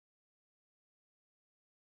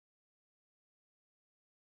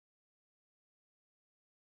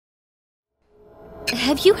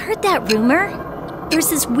Have you heard that rumor? There's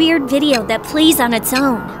this weird video that plays on its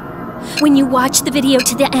own. When you watch the video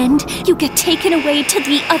to the end, you get taken away to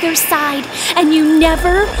the other side, and you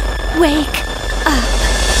never wake up.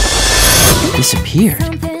 Disappeared?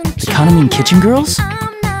 The Kanamin Kitchen girls?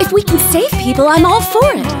 If we can save people, I'm all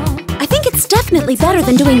for it. I think it's definitely better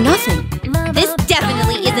than doing nothing. This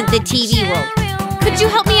definitely isn't the TV world. Could you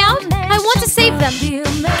help me out? I want to save them.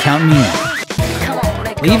 Count me in.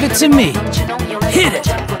 Leave it to me. Hit it!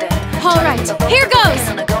 All right, here goes.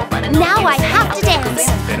 Now I have to dance.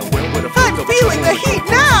 I'm feeling the heat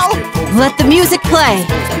now! Let the music play.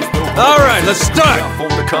 All right, let's start.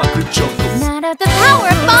 The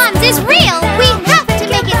power of bonds is real. We have to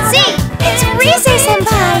make it see. It's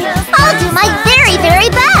Rize-senpai. I'll do my very,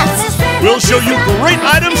 very best. We'll show you great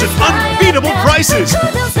items at unbeatable prices.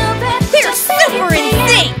 They're super in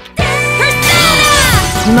sync.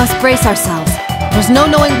 Persona! We must brace ourselves. There's no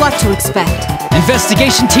knowing what to expect.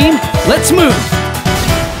 Investigation team, let's move!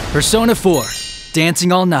 Persona 4,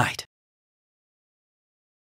 dancing all night.